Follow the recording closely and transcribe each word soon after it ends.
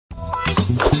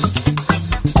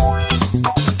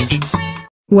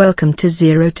Welcome to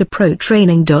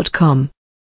ZeroToProTraining.com.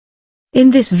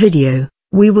 In this video,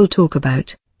 we will talk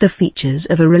about the features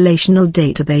of a relational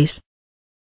database.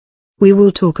 We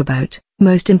will talk about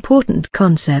most important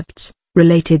concepts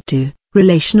related to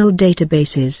relational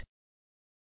databases.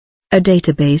 A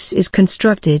database is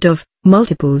constructed of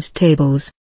multiples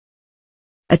tables.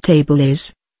 A table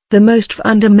is the most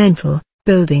fundamental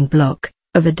building block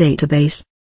of a database.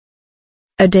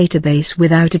 A database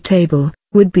without a table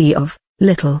would be of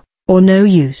little or no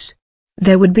use.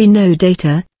 There would be no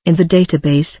data in the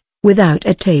database without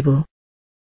a table.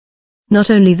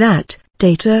 Not only that,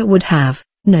 data would have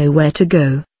nowhere to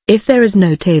go if there is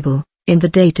no table in the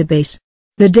database.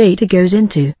 The data goes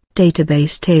into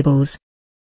database tables.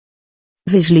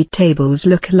 Visually, tables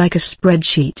look like a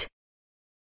spreadsheet.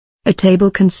 A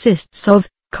table consists of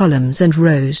columns and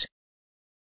rows.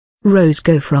 Rows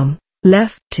go from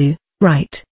left to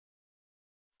right.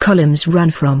 Columns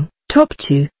run from top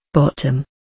to bottom.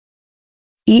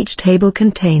 Each table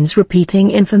contains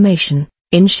repeating information,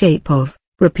 in shape of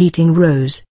repeating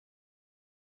rows.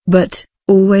 But,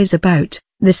 always about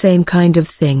the same kind of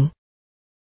thing.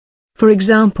 For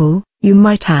example, you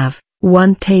might have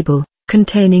one table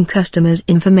containing customers'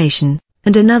 information,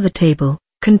 and another table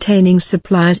containing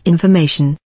suppliers'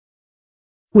 information.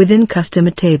 Within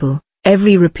customer table,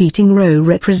 every repeating row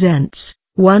represents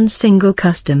one single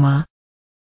customer.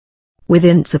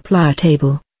 Within supplier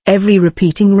table, every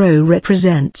repeating row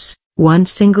represents one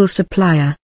single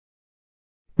supplier.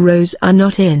 Rows are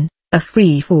not in a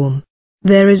free form.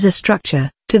 There is a structure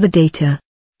to the data.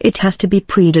 It has to be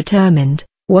predetermined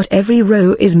what every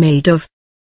row is made of.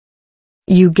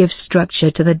 You give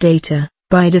structure to the data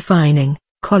by defining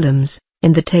columns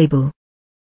in the table.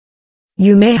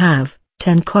 You may have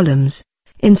 10 columns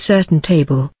in certain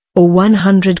table, or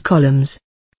 100 columns.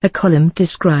 A column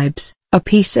describes a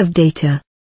piece of data.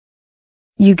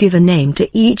 You give a name to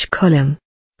each column.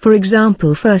 For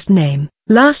example, first name,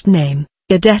 last name,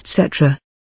 id, etc.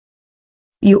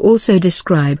 You also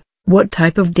describe what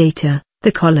type of data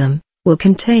the column will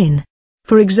contain.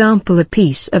 For example, a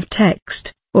piece of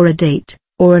text, or a date,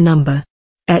 or a number,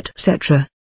 etc.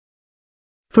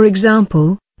 For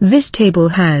example, this table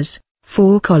has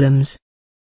 4 columns.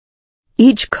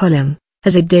 Each column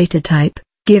has a data type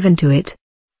given to it.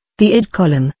 The id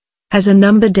column has a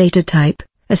number data type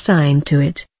assigned to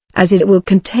it, as it will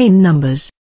contain numbers.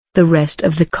 The rest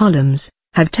of the columns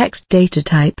have text data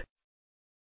type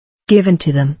given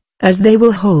to them, as they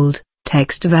will hold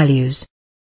text values.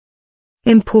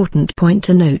 Important point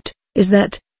to note is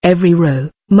that every row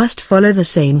must follow the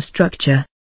same structure.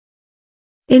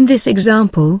 In this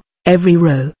example, every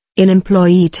row in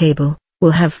employee table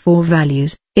will have 4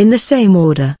 values in the same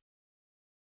order.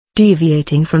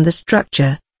 Deviating from the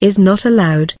structure is not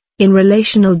allowed in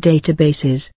relational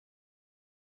databases.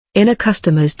 In a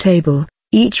customers table,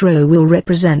 each row will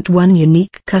represent one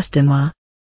unique customer.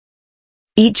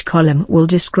 Each column will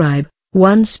describe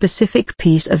one specific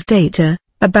piece of data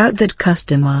about that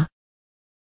customer.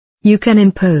 You can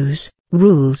impose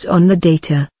rules on the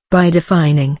data by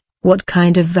defining what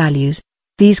kind of values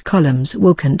these columns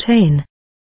will contain.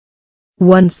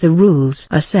 Once the rules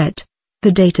are set,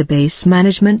 the database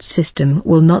management system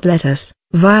will not let us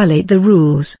violate the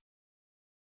rules.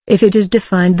 If it is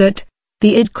defined that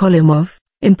the id column of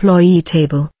employee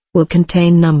table will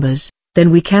contain numbers, then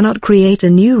we cannot create a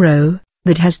new row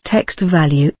that has text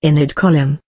value in id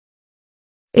column.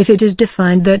 If it is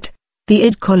defined that the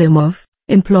id column of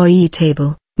employee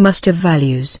table must have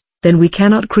values, then we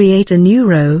cannot create a new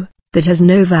row that has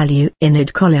no value in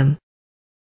id column.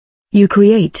 You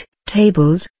create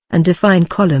tables and define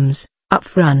columns up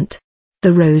front.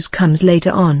 The rows comes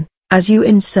later on, as you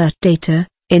insert data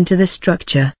into the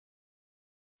structure.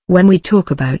 When we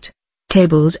talk about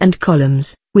tables and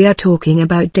columns, we are talking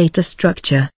about data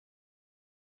structure.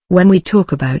 When we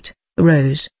talk about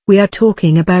rows, we are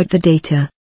talking about the data.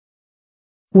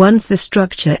 Once the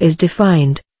structure is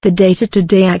defined, the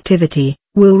day-to-day activity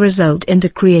will result in the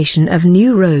creation of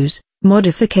new rows,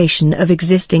 modification of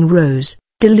existing rows,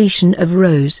 deletion of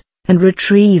rows, and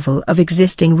retrieval of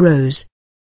existing rows.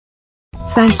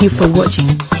 Thank you for watching.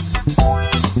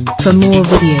 For more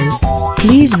videos,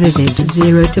 please visit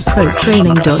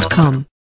ZeroToProTraining.com.